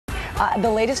The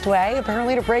latest way,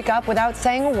 apparently, to break up without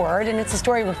saying a word, and it's a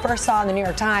story we first saw in the New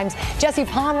York Times. Jesse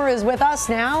Palmer is with us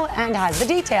now and has the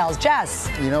details. Jess.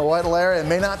 You know what, Lara? It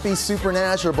may not be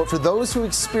supernatural, but for those who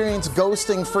experience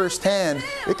ghosting firsthand,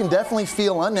 it can definitely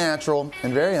feel unnatural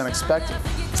and very unexpected.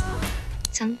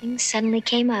 Something suddenly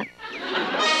came up.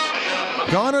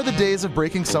 Gone are the days of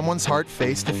breaking someone's heart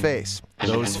face to face.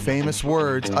 Those famous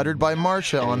words uttered by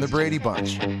Marcia on the Brady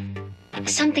Bunch.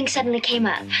 Something suddenly came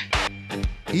up.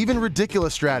 Even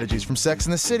ridiculous strategies from Sex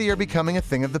and the City are becoming a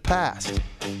thing of the past.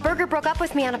 Berger broke up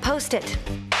with me on a Post-it.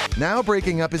 Now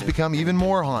breaking up has become even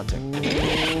more haunting,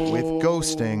 with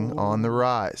ghosting on the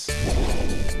rise.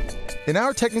 In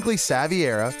our technically savvy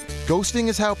era, ghosting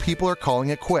is how people are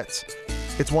calling it quits.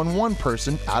 It's when one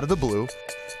person, out of the blue,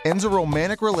 ends a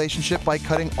romantic relationship by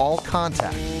cutting all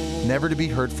contact, never to be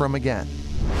heard from again.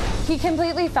 He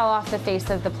completely fell off the face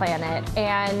of the planet,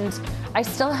 and I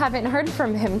still haven't heard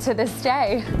from him to this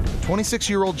day.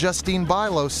 26-year-old Justine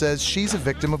Bilo says she's a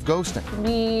victim of ghosting.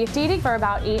 We dated for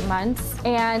about 8 months,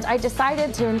 and I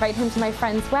decided to invite him to my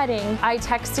friend's wedding. I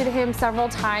texted him several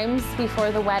times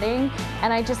before the wedding,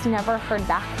 and I just never heard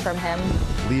back from him.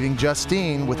 Leaving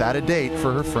Justine without a date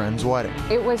for her friend's wedding.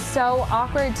 It was so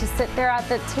awkward to sit there at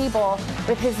the table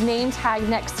with his name tag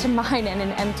next to mine in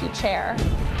an empty chair.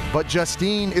 But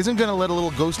Justine isn't going to let a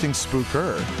little ghosting spook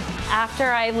her.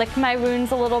 After I lick my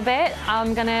wounds a little bit,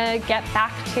 I'm gonna get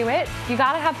back to it. You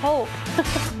gotta have hope.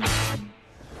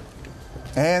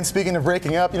 And speaking of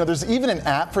breaking up, there's even an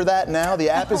app for that now. The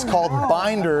app is called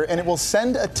Binder, and it will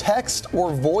send a text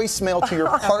or voicemail to your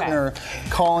partner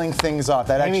calling things off.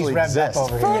 That actually exists.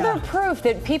 Further proof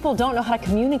that people don't know how to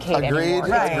communicate anymore.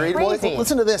 Agreed. Well,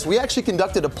 listen to this. We actually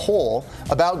conducted a poll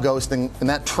about ghosting and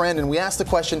that trend, and we asked the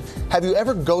question, have you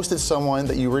ever ghosted someone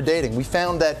that you were dating? We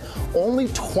found that only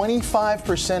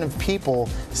 25% of people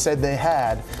said they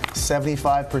had.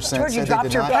 75% said they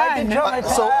did not.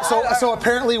 So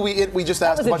apparently we just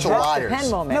asked a bunch of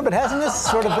liars. No, but hasn't this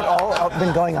sort of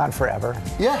been going on forever?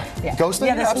 Yeah. Ghosting?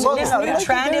 Yeah, Absolutely. This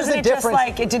trend, isn't it just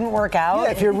like it didn't work out?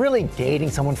 Yeah, if you're really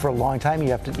dating someone for a long time,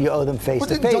 you owe them face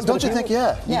to face. Don't you think?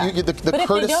 The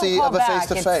courtesy of a face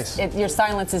to face. Your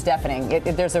silence is deafening.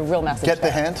 There's a real message. Get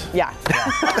the hint? Yeah.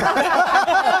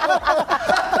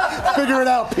 Figure it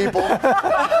out, people.